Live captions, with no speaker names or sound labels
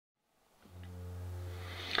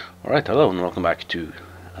Alright, hello and welcome back to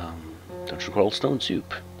Dungeon Crawl Stone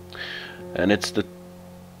Soup. And it's the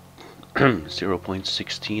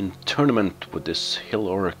 0.16 tournament with this Hill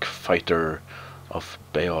Orc fighter of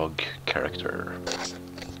Beogh character.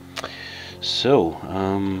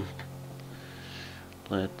 So,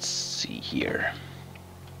 let's see here.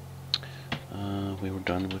 We were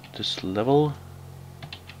done with this level.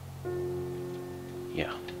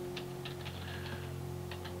 Yeah.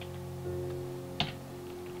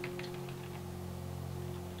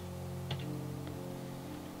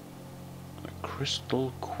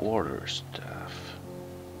 Crystal quarterstaff.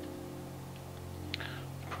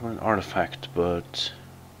 Probably an artifact, but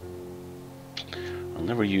I'll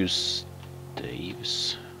never use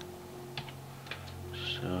staves.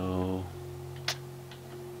 So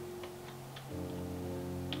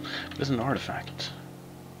it's an artifact.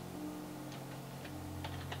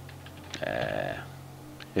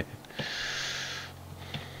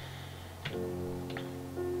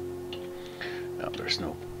 No, there's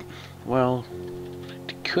no. Well,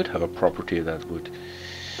 it could have a property that would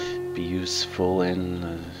be useful in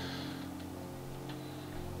a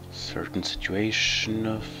certain situation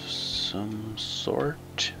of some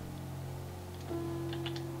sort.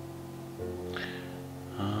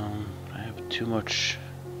 I have too much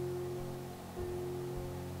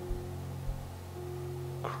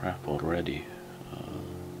crap already.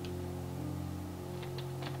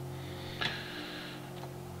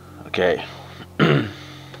 Okay.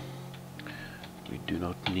 We do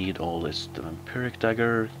not need all this. The vampiric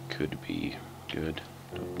dagger could be good.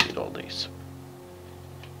 Don't need all these.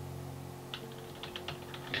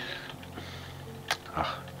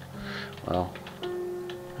 Ah, well,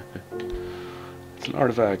 it's an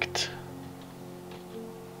artifact.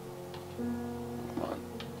 Come on,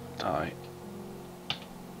 die.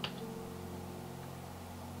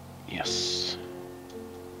 Yes.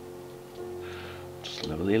 Just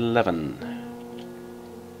level 11.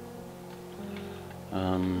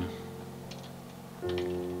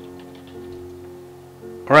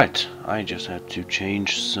 Alright, I just had to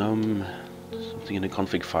change something in the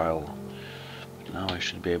config file. But now I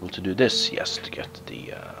should be able to do this, yes, to get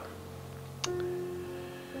the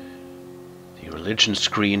religion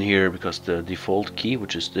screen here, because the default key,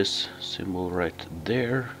 which is this symbol right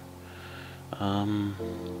there,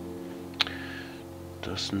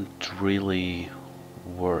 doesn't really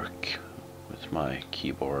work with my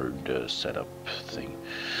keyboard setup thing.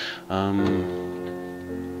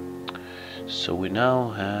 So we now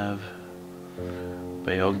have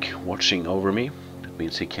Beogh watching over me. That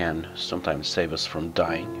means he can sometimes save us from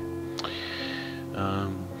dying.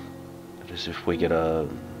 That is, if we get a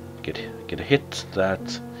hit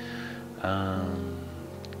that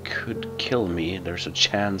could kill me, there's a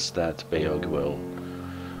chance that Beogh will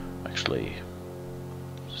actually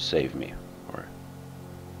save me. Or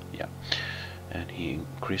yeah, and he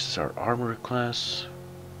increases our armor class.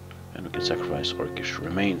 And we can sacrifice Orcish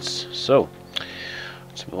remains. So,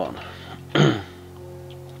 let's move on.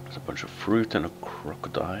 There's a bunch of fruit and a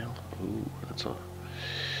crocodile. Ooh, that's a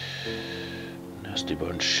nasty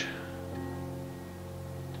bunch.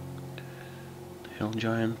 Hill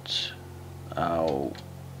giant. Ow.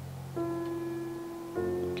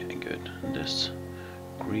 Okay, good. And this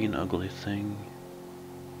green ugly thing.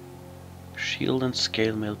 Shield and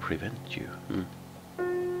scale mail prevent you.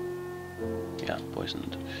 Yeah,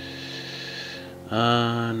 poisoned.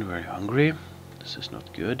 And very hungry. This is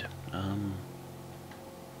not good. We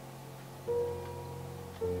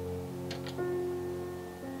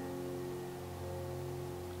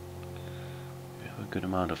have a good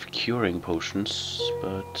amount of curing potions,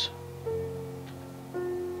 but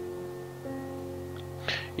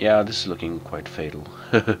yeah, this is looking quite fatal.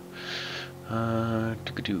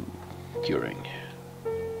 Curing.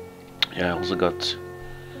 Yeah, I also got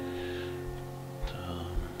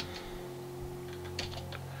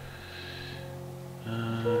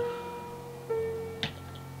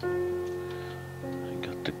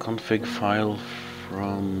config file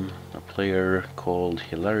from a player called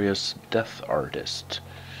Hilarious Death Artist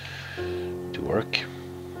to work.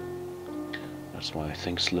 That's why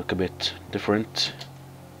things look a bit different.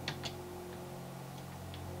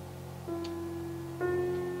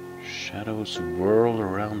 Shadows whirl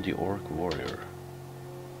around the orc warrior.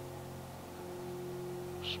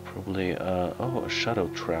 It's probably a shadow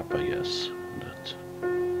trap, I guess, that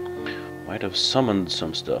might have summoned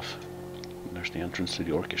some stuff. There's the entrance to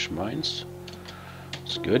the Orcish mines.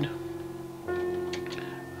 It's good.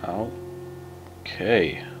 Ow.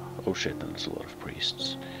 Okay. Oh shit, and it's a lot of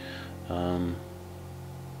priests.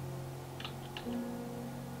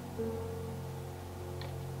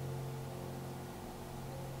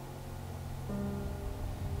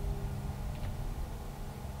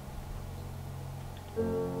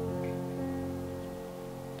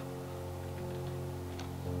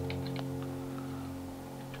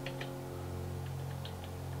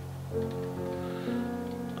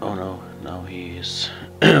 Oh no, now he is...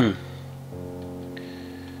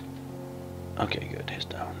 Okay, good, he's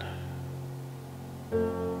down.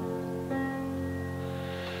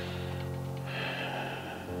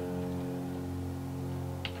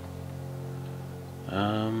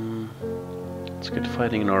 Let's get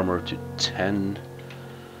fighting and armor to 10.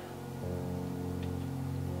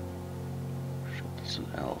 That's an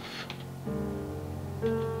elf.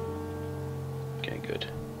 Okay, good.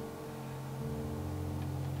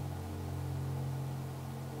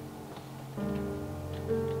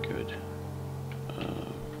 Good.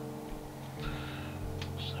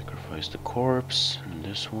 Sacrifice the corpse, and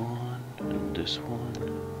this one, and this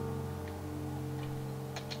one.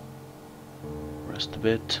 Rest a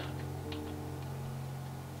bit.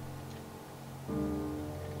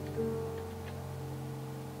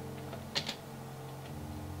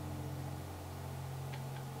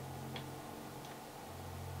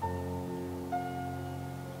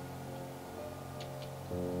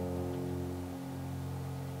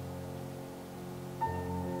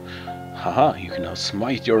 Haha, you can now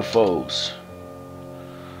smite your foes.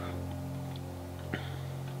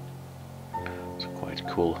 It's a quite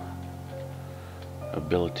cool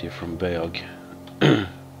ability from Beogh.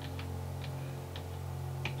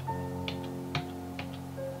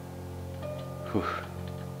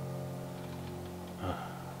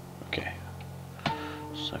 Okay.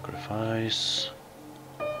 Sacrifice.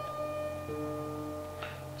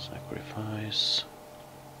 Sacrifice.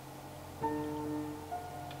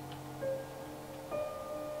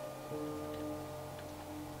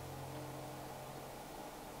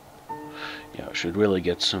 Yeah, I should really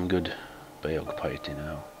get some good Beogh piety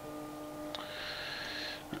now.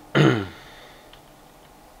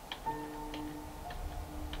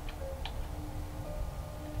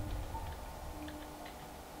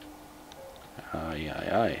 Aye, aye,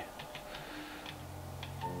 aye.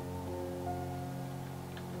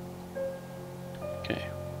 Okay.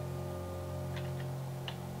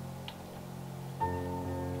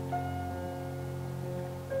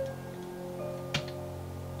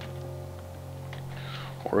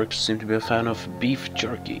 Orcs seem to be a fan of beef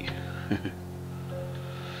jerky.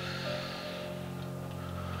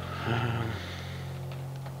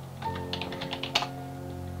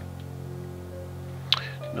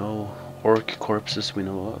 No orc corpses we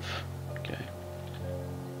know of. Okay.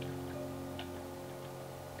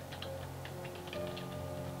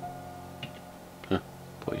 Huh,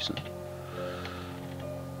 poison.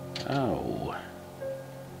 Ow.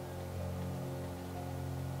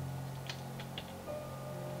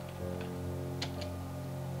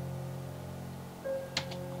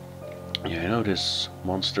 Yeah, I know this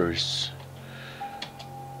monsters,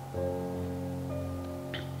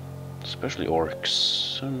 especially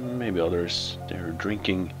orcs and maybe others, they're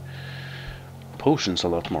drinking potions a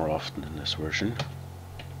lot more often in this version.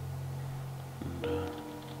 And, so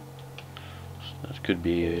that could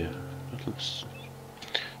be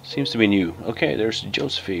seems to be new. Okay, there's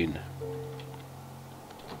Josephine.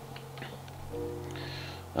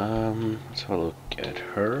 Let's have a look at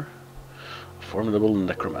her. Formidable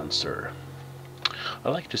necromancer. I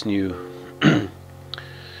like this new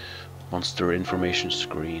monster information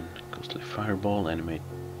screen. Ghostly fireball, animate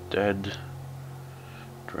dead,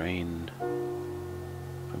 drain,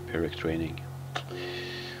 vampiric training.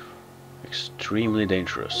 Extremely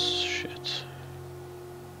dangerous. Shit.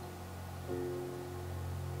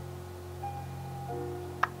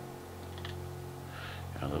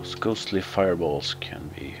 Yeah, those ghostly fireballs can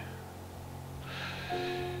be...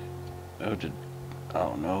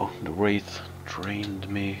 Oh no, the wraith drained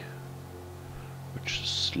me, which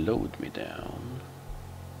slowed me down.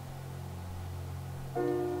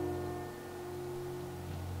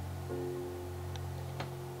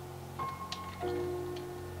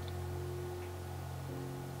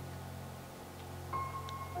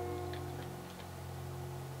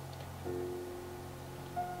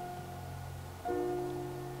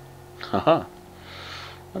 Haha,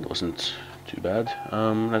 that wasn't too bad.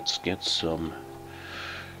 Let's get some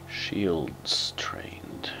shields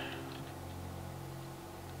trained.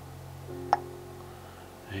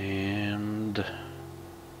 And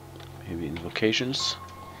maybe invocations.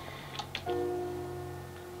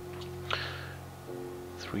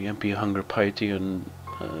 3 MP hunger piety and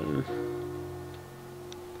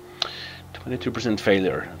 22%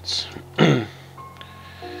 failure. That's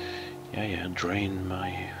yeah, drain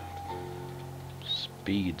my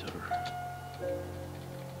speed or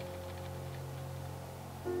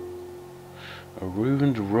a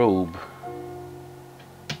ruined robe.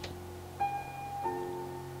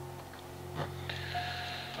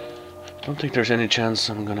 Don't think there's any chance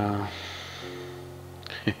I'm gonna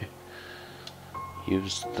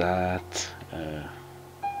Use that.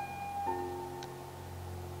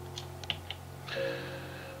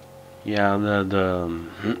 Yeah, the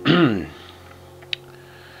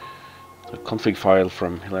the config file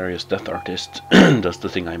from Hilarious Death Artist does the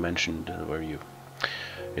thing I mentioned, where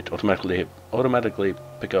it automatically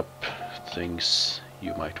pick up things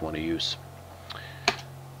you might want to use.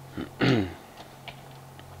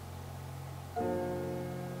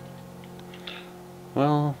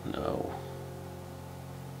 Well, no.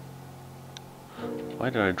 Why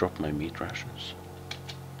did I drop my meat rations?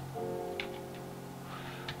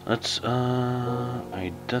 Let's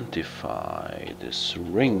identify this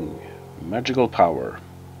ring. Magical power.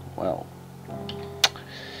 Well,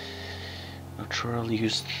 not sure I'll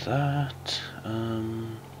use that.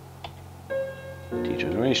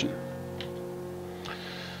 Degeneration.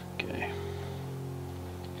 Okay.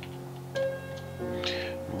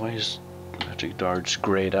 Why is magic darts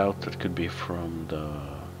grayed out? That could be from the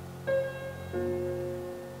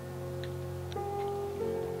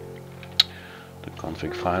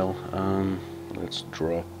config file. Let's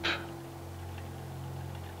drop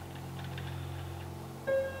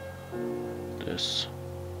this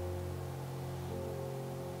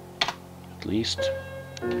at least.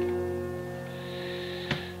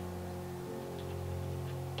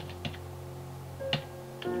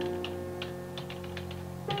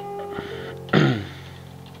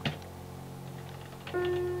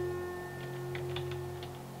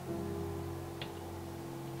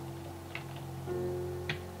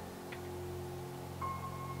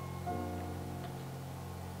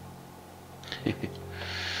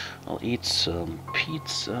 I'll eat some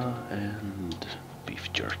pizza and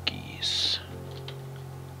beef jerkies.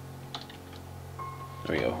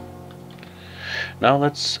 There we go. Now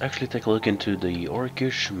let's actually take a look into the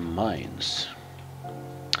Orcish mines.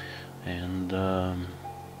 And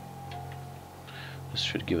this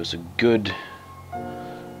should give us a good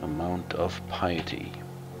amount of piety.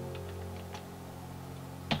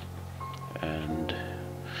 And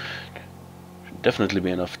should definitely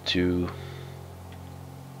be enough to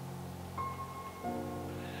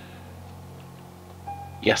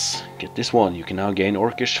yes, get this one. You can now gain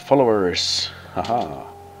Orcish followers. Haha.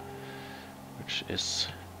 Which is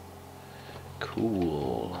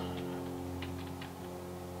cool.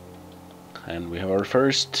 And we have our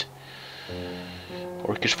first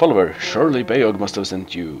Orcish follower. Surely Beogh must have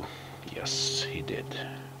sent you. Yes, he did.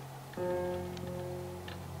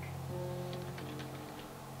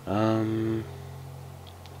 1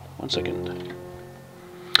 second.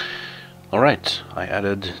 Alright, I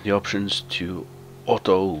added the options to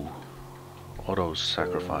auto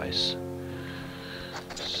sacrifice,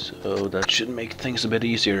 so that should make things a bit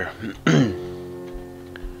easier.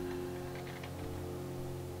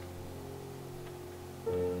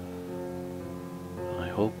 I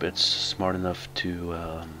hope it's smart enough to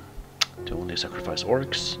only sacrifice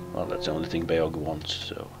orcs. Well, that's the only thing Beogh wants,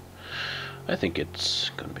 so I think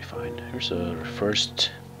it's gonna be fine. Here's our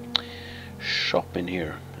first shop in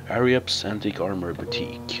here. Ariep's Antique Armor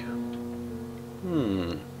Boutique.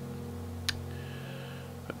 A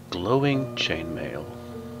glowing chainmail.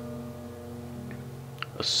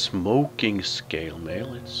 A smoking scale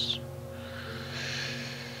mail. It's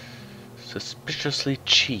suspiciously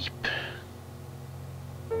cheap.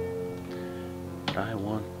 But I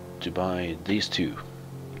want to buy these two.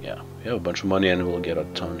 Yeah, we have a bunch of money and we'll get a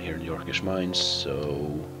ton here in the Orcish mines,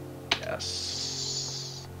 so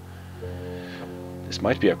yes. This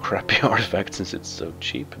might be a crappy artifact since it's so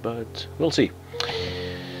cheap, but we'll see.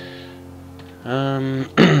 Let's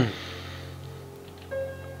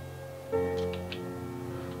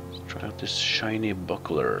try out this shiny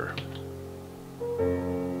buckler.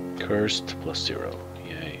 Cursed +0.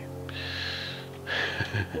 Yay.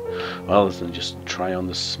 Well, then just try on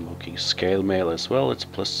the smoking scale mail as well. It's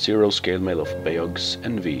 +0 scale mail of Beogh's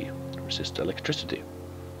Envy. Resist electricity.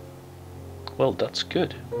 Well, that's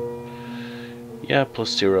good. Yeah,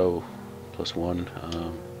 +0, +1.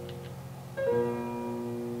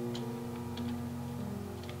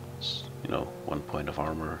 You know, 1 point of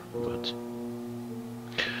armor, but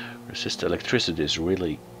resist electricity is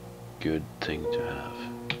really good thing to have.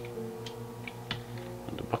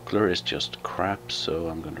 And the buckler is just crap, so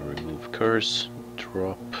I'm gonna remove curse,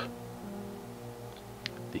 drop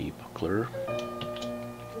the buckler,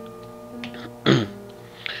 and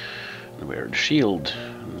wear the shield.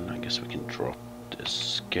 And I guess we can drop this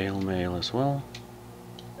scale mail as well.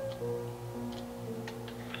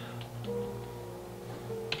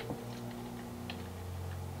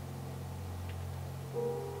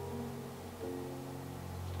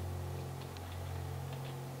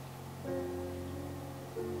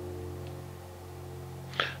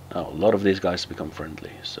 Now a lot of these guys become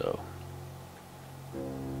friendly, so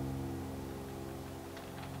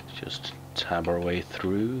just tab our way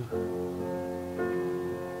through.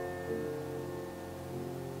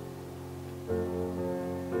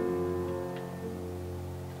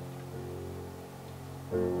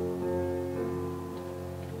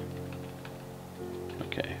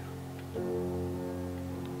 Okay.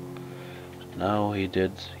 Now he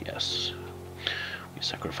did, yes. We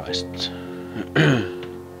sacrificed.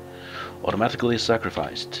 Automatically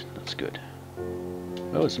sacrificed. That's good.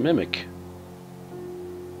 Oh, it's Mimic.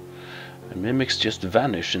 And Mimics just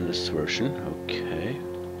vanish in this version. Okay.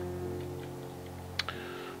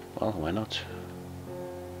 Well, why not?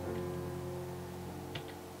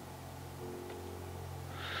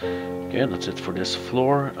 Okay, that's it for this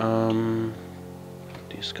floor.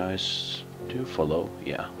 These guys do follow,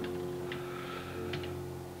 yeah.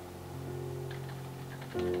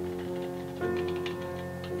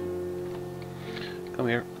 Come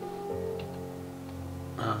here.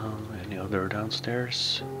 Any other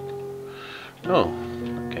downstairs? Oh,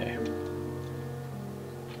 okay.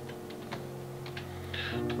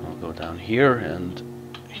 I'll go down here and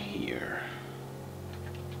here.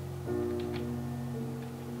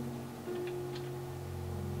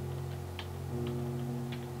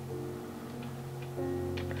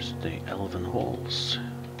 There's the Elven Halls.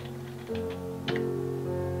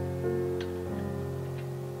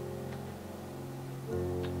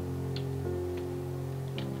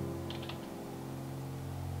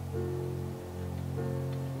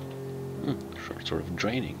 Sort of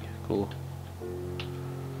draining. Cool.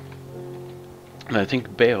 And I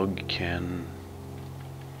think Beogh can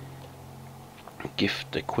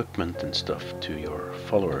gift equipment and stuff to your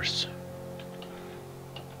followers.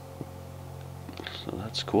 So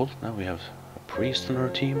that's cool. Now we have a priest on our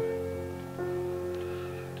team.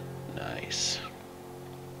 Nice.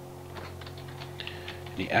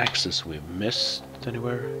 Any axes we've missed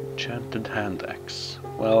anywhere? Enchanted hand axe.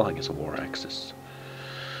 Well, I guess a war axe is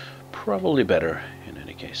probably better in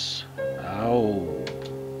any case. Ow.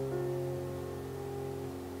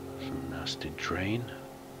 Some nasty drain.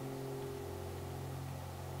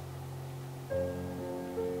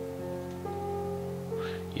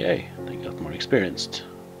 Yay, they got more experienced.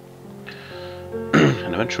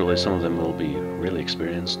 And eventually some of them will be really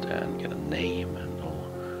experienced and get a name and all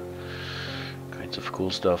kinds of cool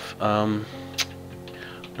stuff. Not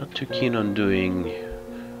too keen on doing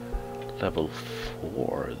level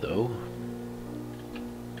 4 though.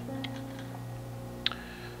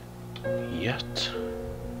 Yet.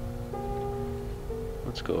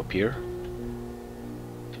 Let's go up here.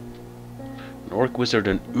 An Orc Wizard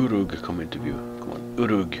and Urug come into view. Come on,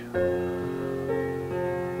 Urug.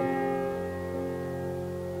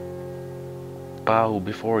 Bow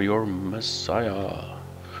before your Messiah.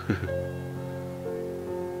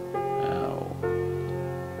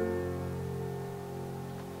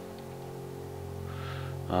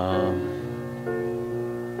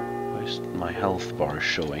 Where's my health bar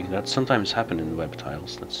showing? That sometimes happens in web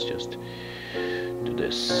tiles. Let's just do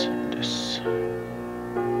this. There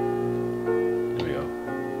we go.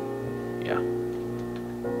 Yeah.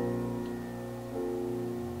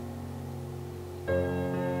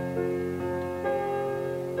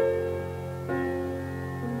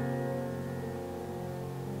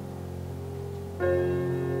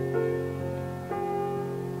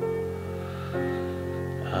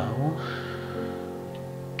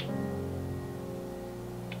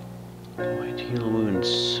 Might heal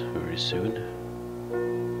wounds very soon.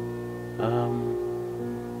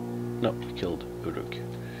 No, we killed Uruk.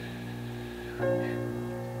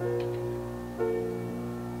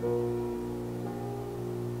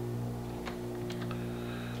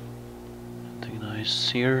 Nothing nice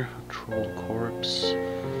here. Troll corpse.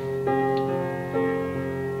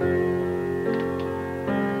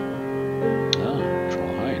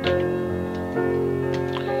 Troll hide.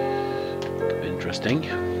 Could be interesting.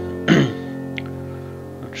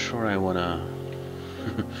 Not sure I wanna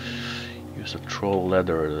use a troll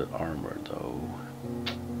leather armor though.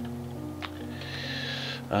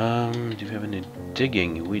 Do we have any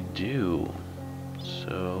digging? We do.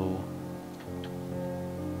 So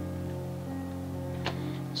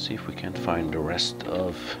let's see if we can find the rest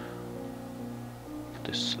of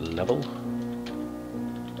this level.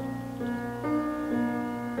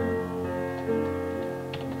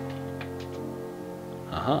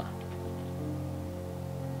 Aha.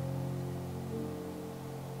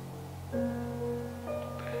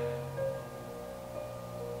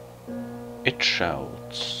 It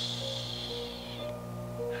shouts.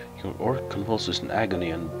 Your orc convulses in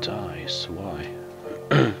agony and dies. Why?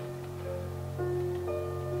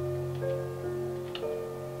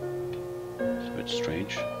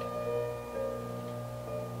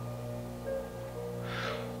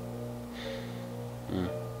 Hmm.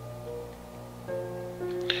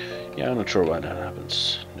 Yeah, I'm not sure why that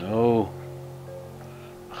happens. No!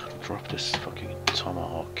 Drop this fucking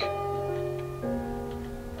tomahawk.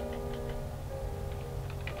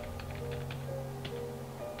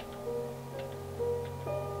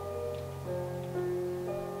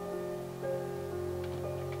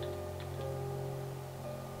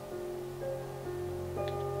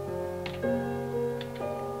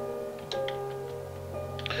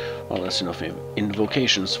 Well, that's enough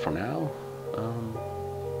invocations for now.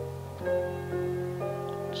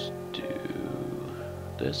 Let's do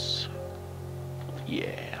this.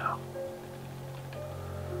 Yeah.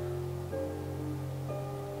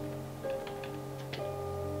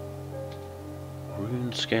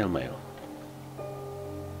 Rune scale mail.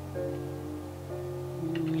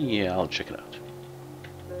 Yeah, I'll check it out.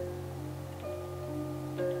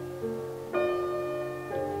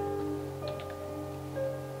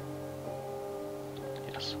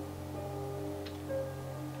 Yes.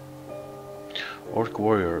 Orc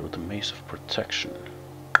warrior with a mace of protection.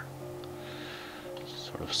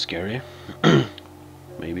 Sort of scary.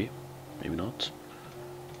 Maybe. Maybe not.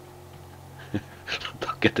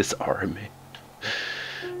 Look at this army.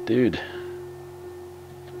 Dude.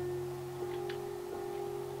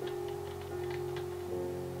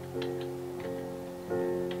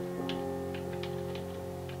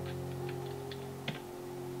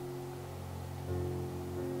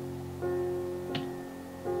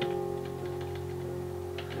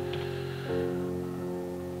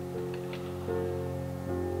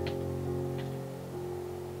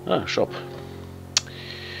 Ah, shop.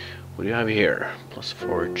 What do you have here?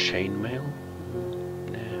 +4 chainmail?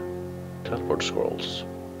 Nah. Teleport scrolls.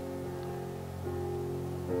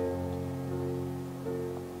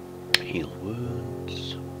 Heal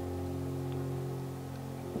wounds.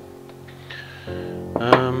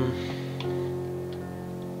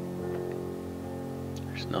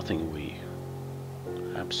 There's nothing we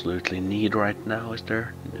absolutely need right now, is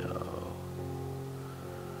there? No.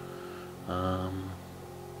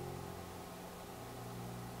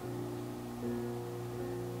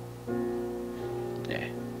 Yeah.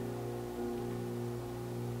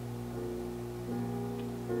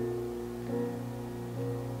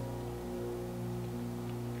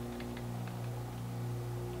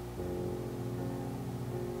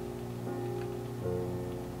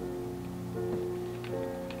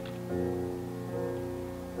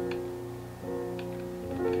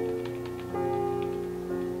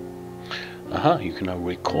 Aha, you can now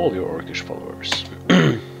recall your Orcish followers.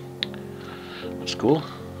 That's cool.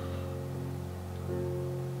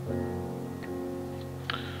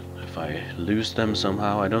 If I lose them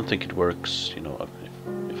somehow, I don't think it works, you know,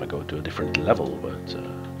 if I go to a different level, but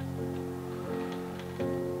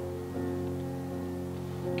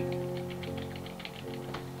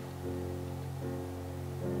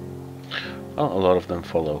well, a lot of them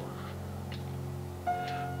follow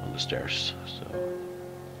on the stairs, so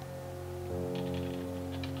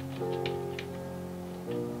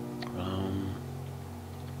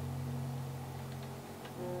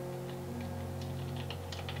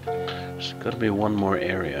there's gotta be one more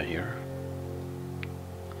area here,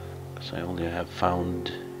 because I only have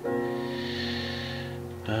found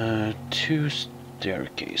 2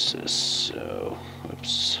 staircases, so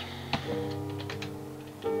oops.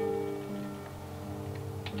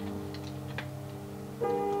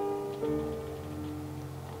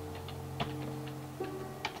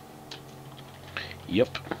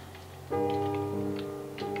 Yep.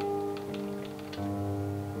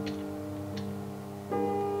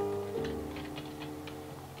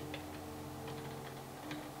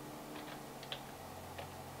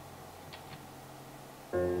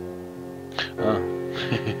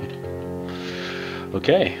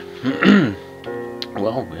 Okay.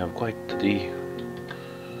 Well, we have quite the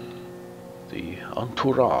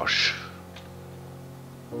entourage.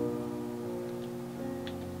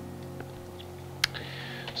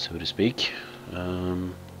 So to speak.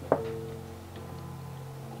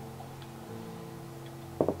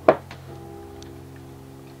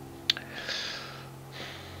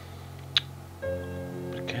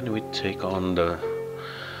 Can we take on the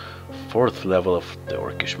 4th level of the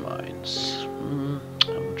Orcish mines?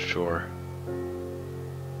 I'm not sure.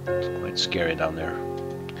 It's quite scary down there.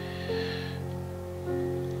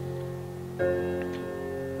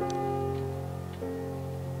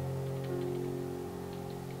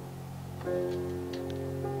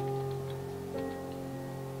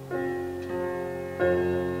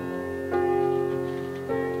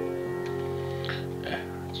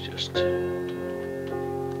 It's just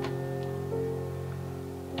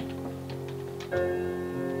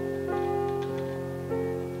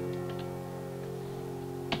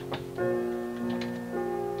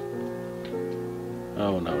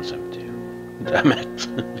Oh, now it's empty. Damn it. So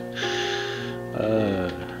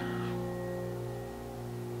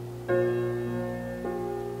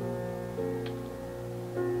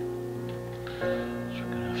we're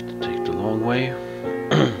gonna have to take the long way.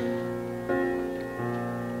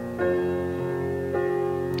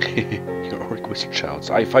 Your orc wizard shouts,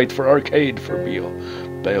 I fight for arcade for Beogh.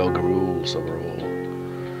 Beogh rules over all.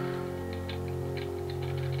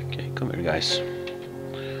 Okay, come here, guys.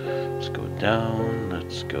 Let's go down.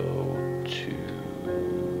 Let's go to...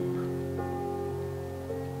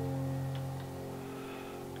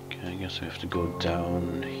 Okay, I guess we have to go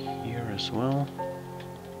down here as well.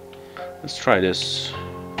 Let's try this.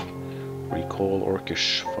 Recall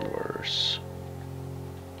Orcish followers.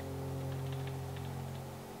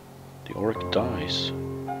 The orc dies.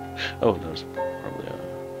 Oh, there's probably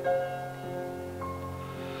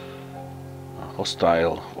a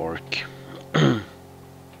hostile orc.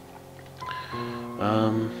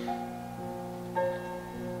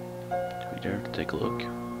 We dare to take a look.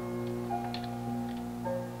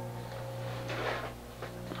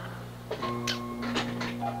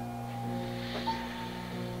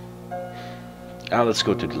 Now let's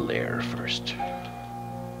go to the lair first.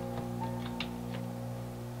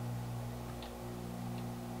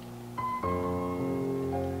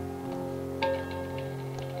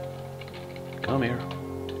 Come here.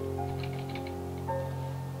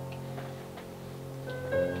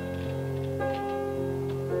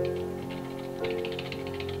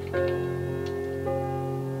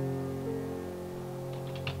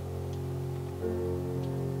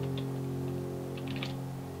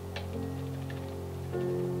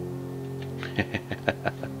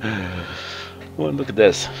 Well, look at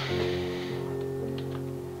this.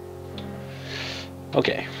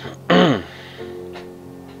 Okay.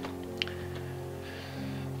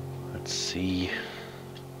 Let's see.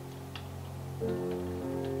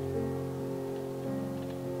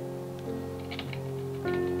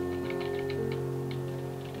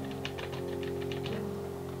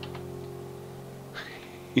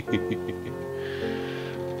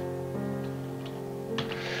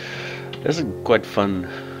 This is quite fun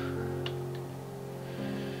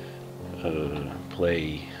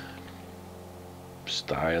play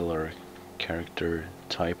style or character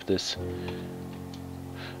type. This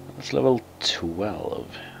it's level 12.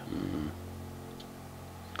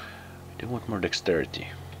 I do want more dexterity.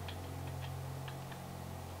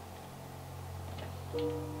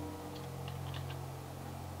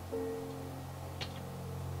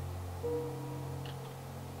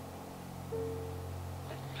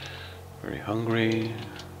 Very hungry.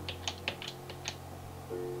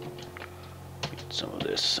 Eat some of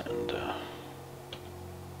this and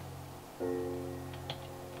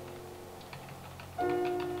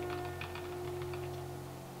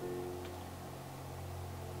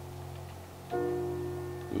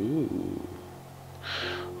ooh,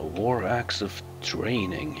 a war axe of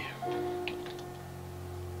draining.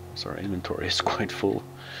 So our inventory is quite full.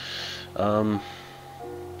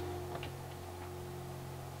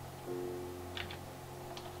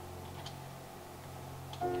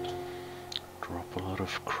 Drop a lot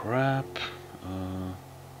of crap.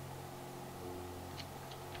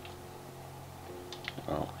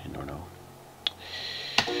 Oh, you don't know.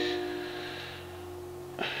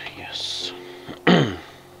 Yes. Okay,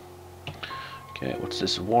 what's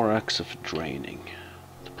this? War axe of draining.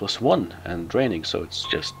 +1 and draining, so it's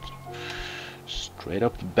just straight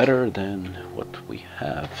up better than what we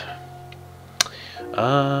have.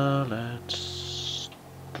 Let's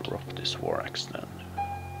drop this war axe then.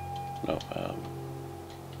 No,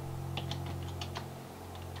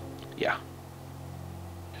 yeah.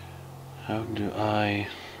 How do I...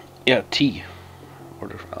 Yeah, T.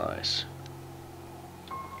 Order for allies.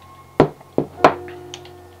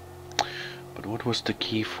 But what was the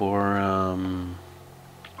key for...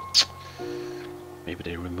 maybe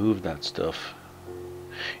they removed that stuff.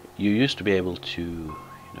 You used to be able to, you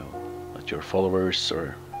know, let your followers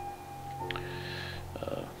or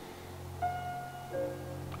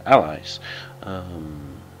allies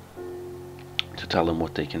to tell them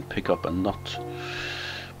what they can pick up and not.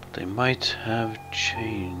 But they might have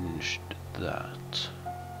changed that,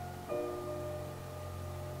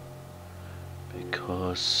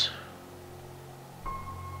 because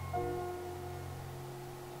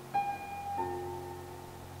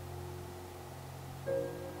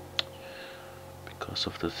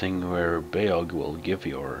of the thing where Beogh will give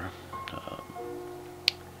your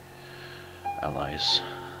allies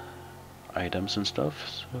items and stuff,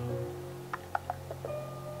 so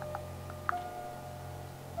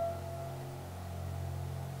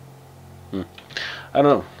I don't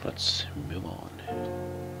know, let's move on.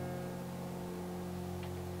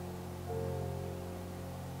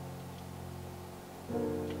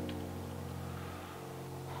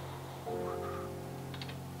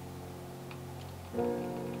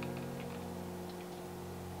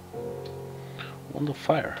 Wand of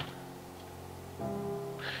Fire.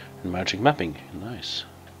 And magic mapping, nice.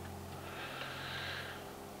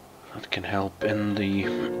 That can help in the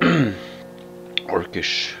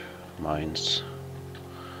Orcish mines.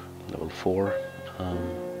 Level 4.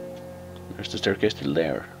 There's the staircase to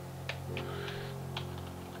there.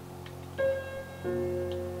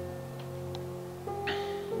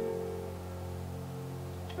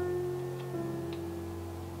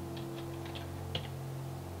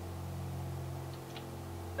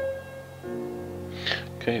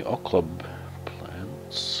 Okay, all club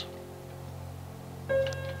plants.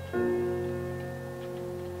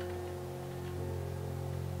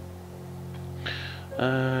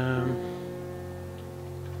 A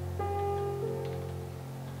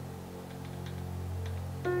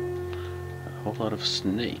whole lot of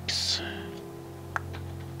snakes.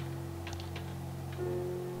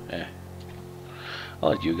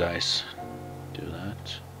 I'll let you guys do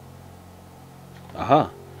that.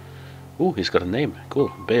 Aha! Ooh, he's got a name.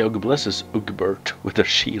 Cool. Beogh blesses Ugbert with a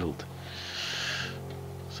shield.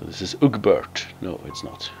 So this is Ugbert. No, it's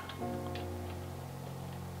not.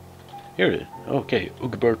 Here it is. Okay,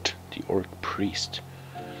 Ugbert, the Orc priest.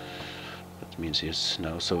 That means he is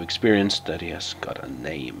now so experienced that he has got a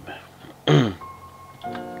name.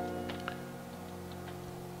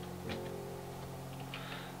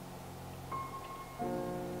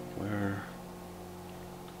 Where?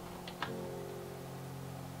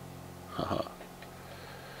 Haha.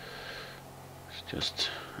 It's just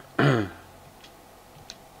do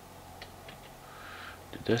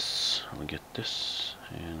this. I'll get this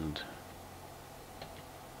and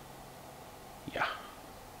yeah.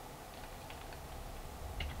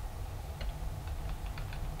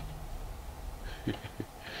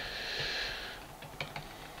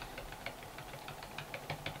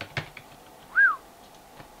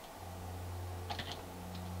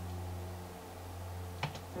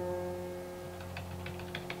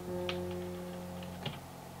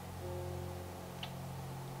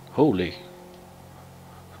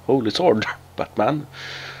 Holy sword, Batman.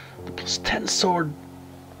 The +10 sword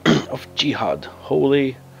of Jihad.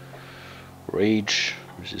 Holy rage,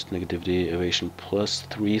 resist negativity, evasion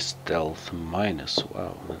 +3, stealth minus.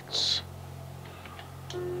 Wow,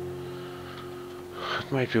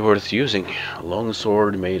 that might be worth using. A long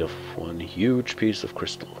sword made of one huge piece of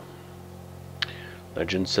crystal.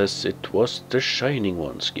 Legend says it was the Shining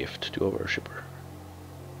One's gift to a worshipper.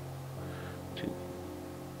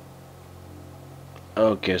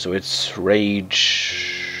 Okay, so it's rage-itis.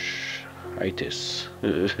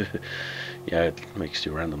 Yeah, it makes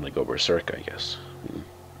you randomly go berserk, I guess.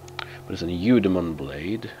 But it's a Eudemon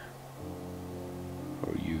blade.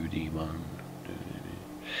 Or Eudemon.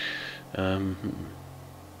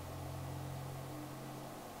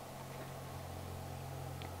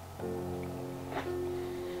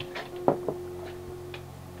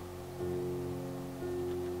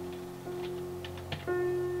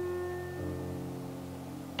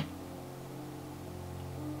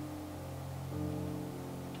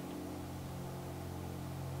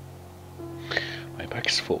 My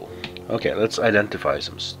pack's full. Okay, let's identify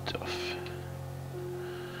some stuff.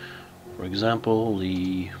 For example,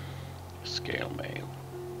 the scale mail.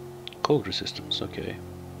 Cold resistance, okay.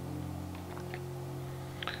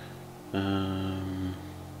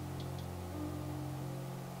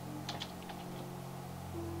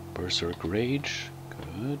 Berserk Rage,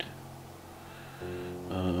 good.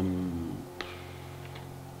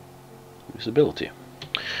 Visibility.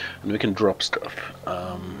 And we can drop stuff.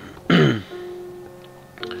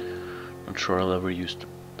 Not sure I'll ever use the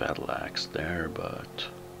battle axe there, but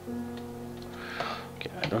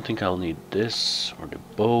okay, I don't think I'll need this or the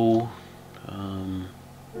bow. And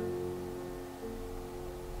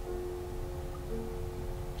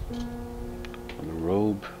the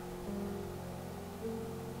robe.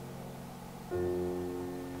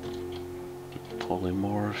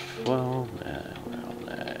 Polymorph. Well, nah.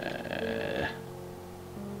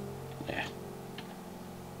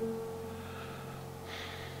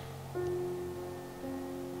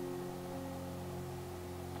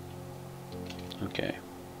 Okay.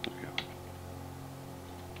 There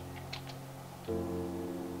we go.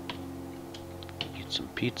 Eat some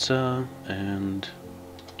pizza and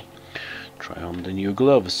try on the new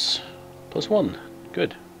gloves. +1.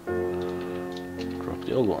 Good. Drop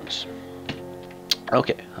the old ones.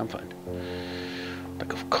 Okay, I'm fine.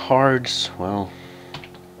 Deck of cards. Well.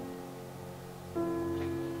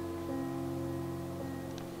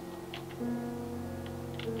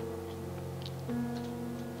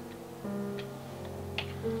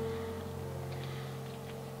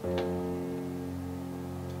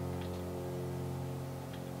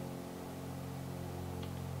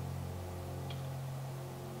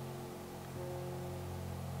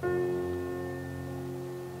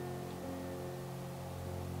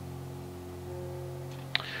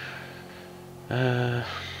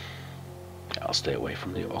 I'll stay away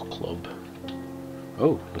from the Ock Club.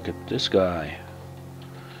 Oh, look at this guy.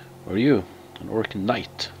 Who are you? An Orc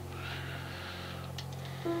Knight.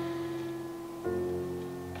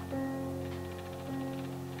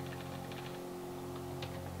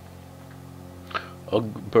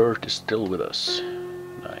 Ugbert is still with us.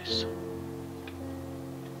 Nice.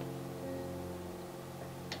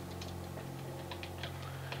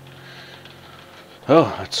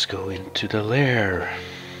 Oh, let's go into the lair.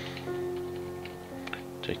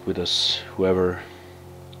 Take with us whoever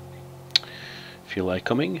feel like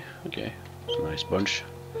coming. Okay, it's a nice bunch.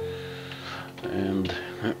 And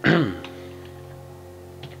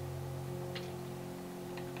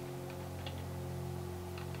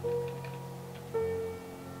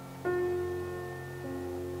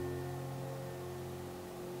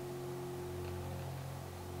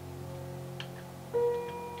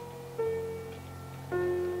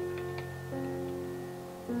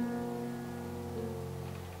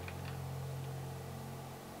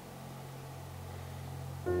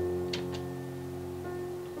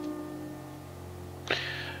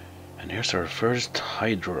here's our first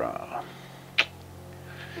Hydra.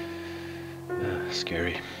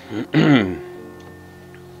 Scary.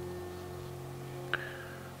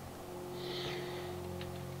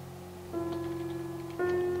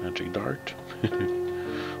 Magic dart.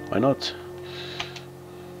 Why not?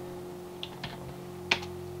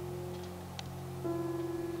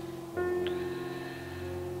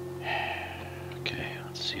 Okay,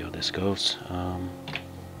 let's see how this goes.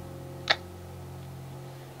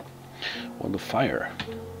 Wall of fire.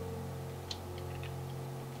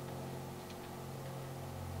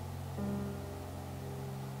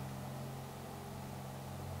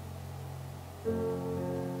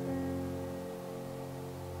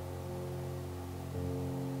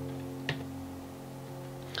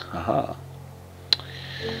 Haha.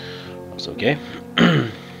 That's okay.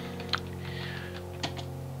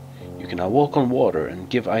 You can now walk on water and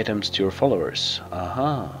give items to your followers.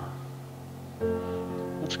 Aha.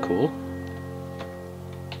 That's cool.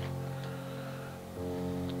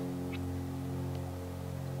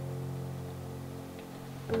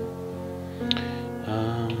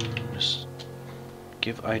 Just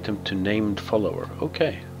give item to named follower.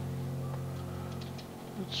 Okay.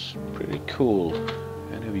 That's pretty cool.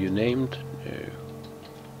 Any of you named?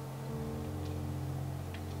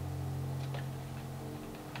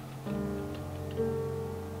 No.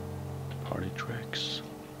 Party tracks.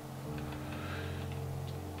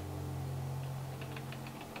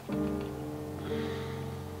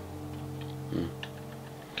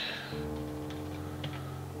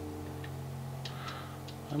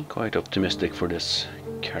 I'm quite optimistic for this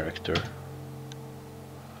character,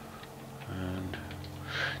 and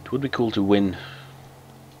it would be cool to win,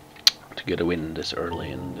 to get a win this early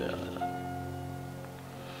in the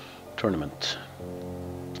tournament.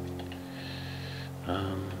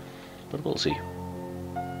 But we'll see.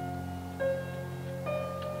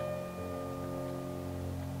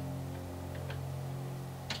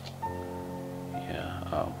 Yeah.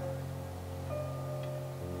 Oh.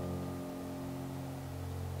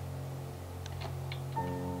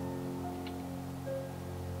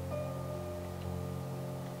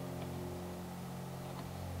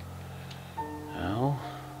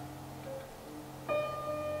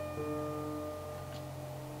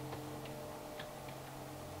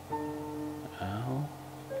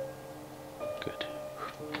 Good.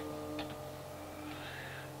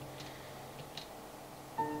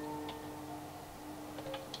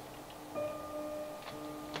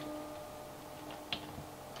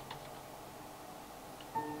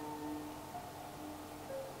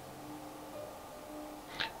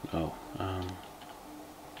 No.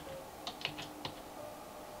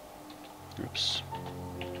 Oops.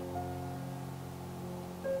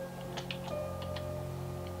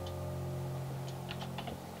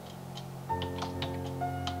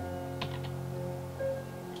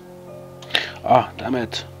 Ah, damn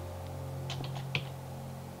it.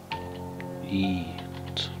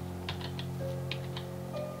 Eat.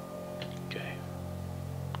 Okay.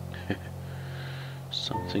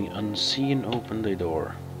 Something unseen opened the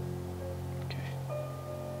door.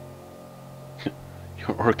 Okay.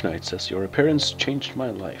 Your Orc Knight says your appearance changed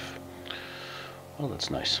my life. Well, that's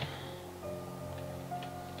nice.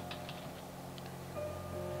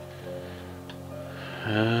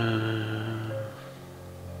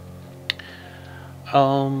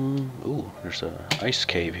 Ooh, there's a ice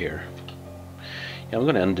cave here. Yeah, I'm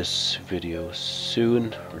gonna end this video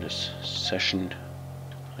soon, or this session,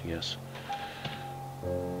 I guess.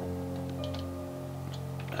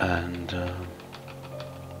 And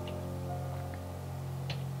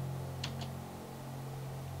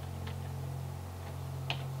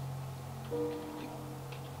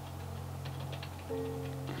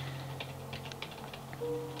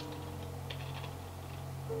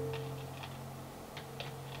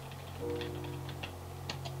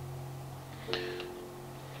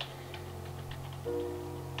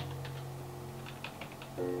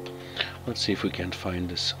let's see if we can find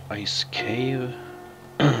this ice cave.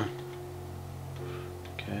 Okay,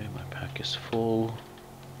 my pack is full.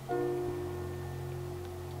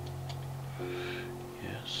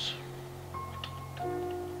 Yes.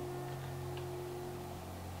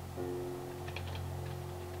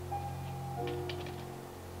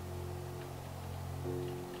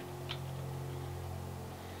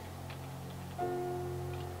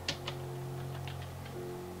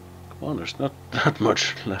 Well, there's not that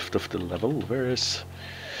much left of the level. Where is...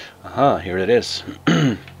 Aha, here it is.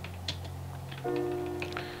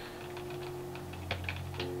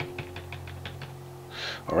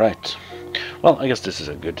 Alright. Well, I guess this is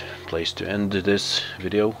a good place to end this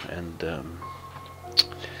video. And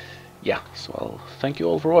yeah, so I'll thank you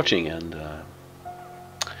all for watching. And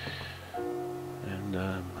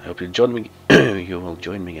I hope you'll join me. You will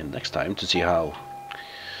join me again next time to see how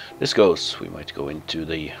this goes. We might go into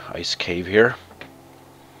the ice cave here.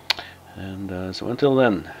 And so until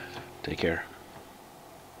then, take care.